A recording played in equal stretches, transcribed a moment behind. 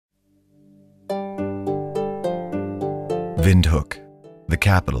Windhoek, the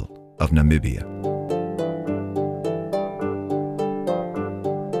capital of Namibia.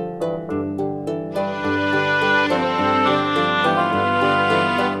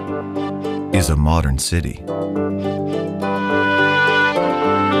 Is a modern city.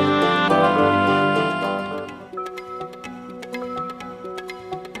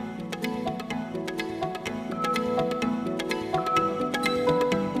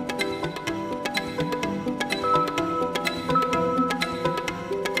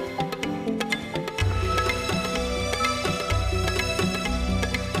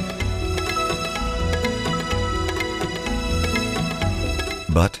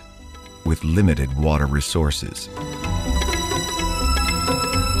 But with limited water resources.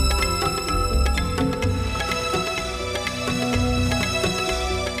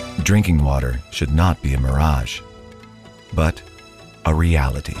 Drinking water should not be a mirage, but a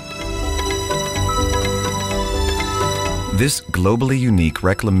reality. This globally unique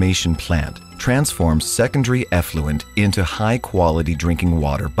reclamation plant transforms secondary effluent into high-quality drinking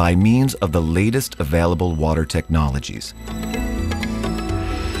water by means of the latest available water technologies.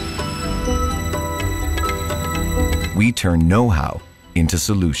 We turn know-how into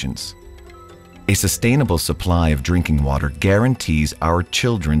solutions. A sustainable supply of drinking water guarantees our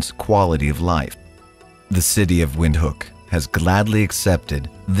children's quality of life. The city of Windhoek has gladly accepted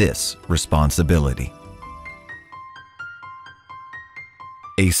this responsibility.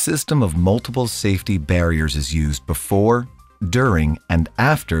 A system of multiple safety barriers is used before, during, and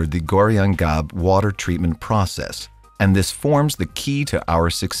after the Goreangab water treatment process, and this forms the key to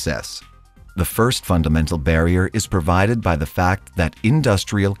our success. The first fundamental barrier is provided by the fact that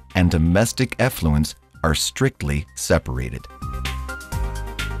industrial and domestic effluents are strictly separated.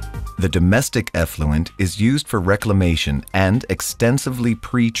 The domestic effluent is used for reclamation and extensively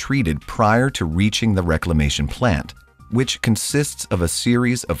pre-treated prior to reaching the reclamation plant, which consists of a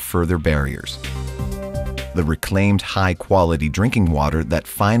series of further barriers. The reclaimed high-quality drinking water that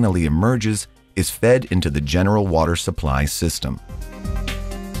finally emerges is fed into the general water supply system.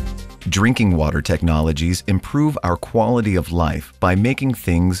 Drinking water technologies improve our quality of life by making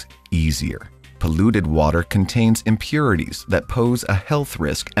things easier. Polluted water contains impurities that pose a health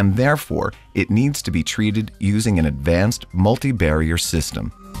risk, and therefore it needs to be treated using an advanced multi-barrier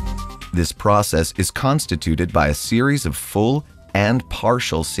system. This process is constituted by a series of full and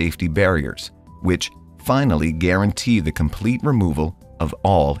partial safety barriers, which finally guarantee the complete removal of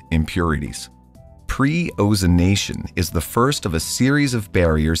all impurities. Pre-ozonation is the first of a series of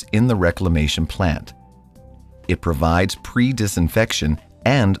barriers in the reclamation plant. It provides pre-disinfection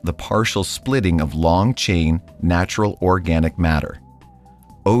and the partial splitting of long-chain natural organic matter.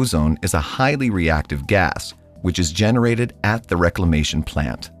 Ozone is a highly reactive gas which is generated at the reclamation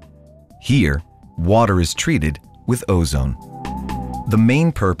plant. Here, water is treated with ozone. The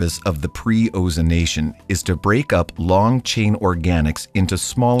main purpose of the pre-ozonation is to break up long-chain organics into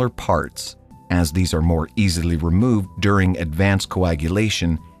smaller parts, as these are more easily removed during advanced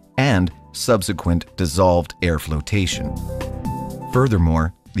coagulation and subsequent dissolved air flotation.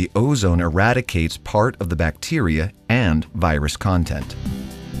 Furthermore, the ozone eradicates part of the bacteria and virus content.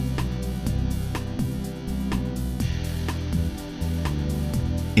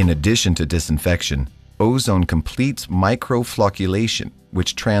 In addition to disinfection, ozone completes microflocculation,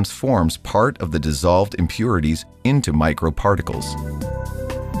 which transforms part of the dissolved impurities into microparticles.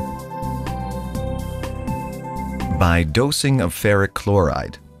 By dosing of ferric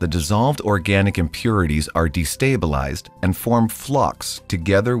chloride, the dissolved organic impurities are destabilized and form flocks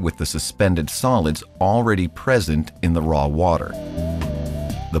together with the suspended solids already present in the raw water.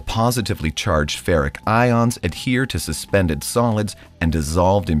 The positively charged ferric ions adhere to suspended solids and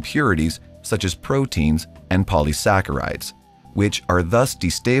dissolved impurities such as proteins and polysaccharides, which are thus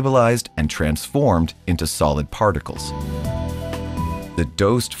destabilized and transformed into solid particles. The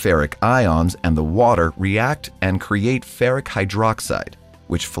dosed ferric ions and the water react and create ferric hydroxide,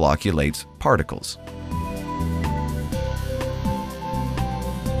 which flocculates particles.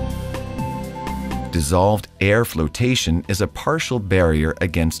 Dissolved air flotation is a partial barrier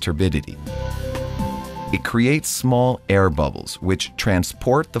against turbidity. It creates small air bubbles which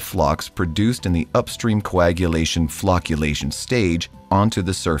transport the flocks produced in the upstream coagulation flocculation stage onto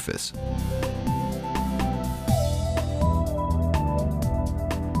the surface.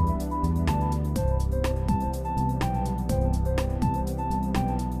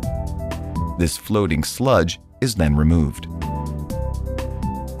 This floating sludge is then removed.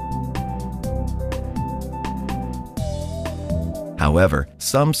 However,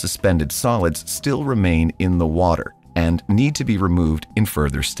 some suspended solids still remain in the water and need to be removed in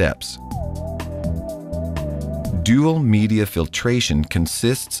further steps. Dual media filtration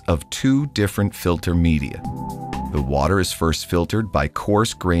consists of two different filter media. The water is first filtered by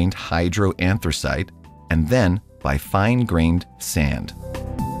coarse-grained hydroanthracite and then by fine-grained sand.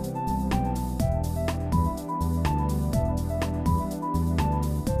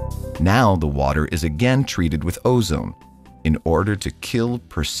 Now the water is again treated with ozone in order to kill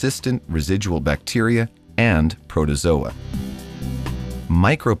persistent residual bacteria and protozoa.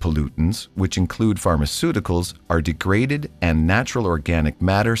 Micropollutants, which include pharmaceuticals, are degraded and natural organic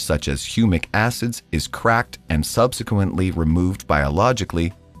matter such as humic acids is cracked and subsequently removed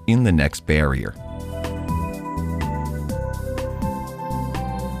biologically in the next barrier.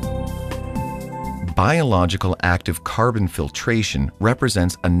 Biological active carbon filtration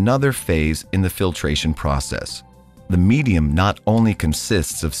represents another phase in the filtration process. The medium not only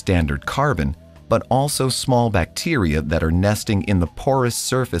consists of standard carbon, but also small bacteria that are nesting in the porous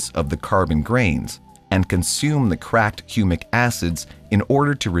surface of the carbon grains and consume the cracked humic acids in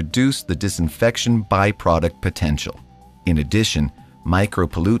order to reduce the disinfection byproduct potential. In addition,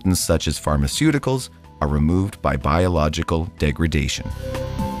 micropollutants such as pharmaceuticals are removed by biological degradation.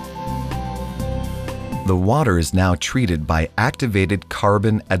 The water is now treated by activated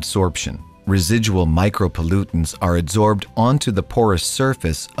carbon adsorption. Residual micropollutants are adsorbed onto the porous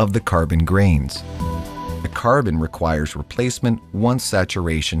surface of the carbon grains. The carbon requires replacement once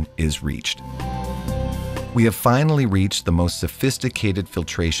saturation is reached. We have finally reached the most sophisticated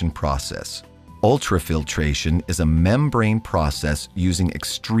filtration process. Ultrafiltration is a membrane process using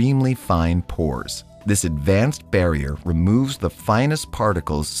extremely fine pores. This advanced barrier removes the finest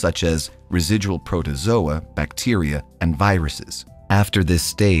particles such as residual protozoa, bacteria, and viruses. After this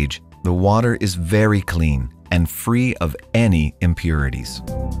stage, the water is very clean and free of any impurities.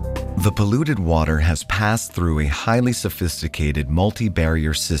 The polluted water has passed through a highly sophisticated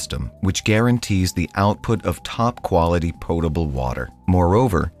multi-barrier system which guarantees the output of top-quality potable water.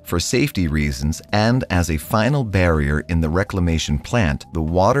 Moreover, for safety reasons and as a final barrier in the reclamation plant, the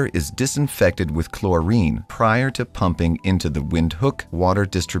water is disinfected with chlorine prior to pumping into the Windhoek water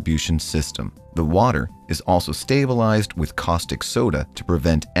distribution system. The water is also stabilized with caustic soda to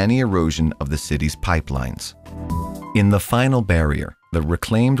prevent any erosion of the city's pipelines. In the final barrier, the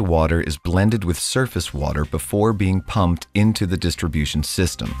reclaimed water is blended with surface water before being pumped into the distribution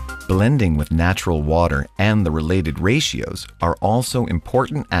system. Blending with natural water and the related ratios are also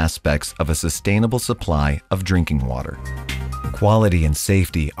important aspects of a sustainable supply of drinking water. Quality and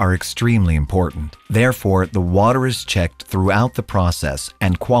safety are extremely important. Therefore, the water is checked throughout the process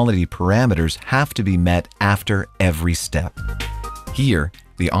and quality parameters have to be met after every step. Here,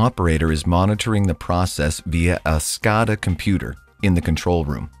 the operator is monitoring the process via a SCADA computer in the control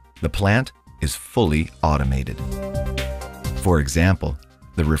room. The plant is fully automated. For example,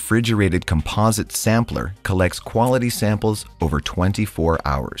 the refrigerated composite sampler collects quality samples over 24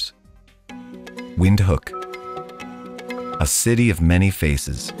 hours. Windhoek, a city of many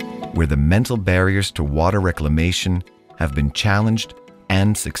faces, where the mental barriers to water reclamation have been challenged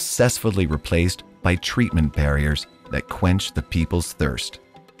and successfully replaced by treatment barriers that quench the people's thirst.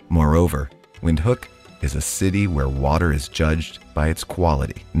 Moreover, Windhoek is a city where water is judged by its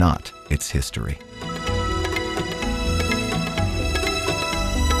quality, not its history.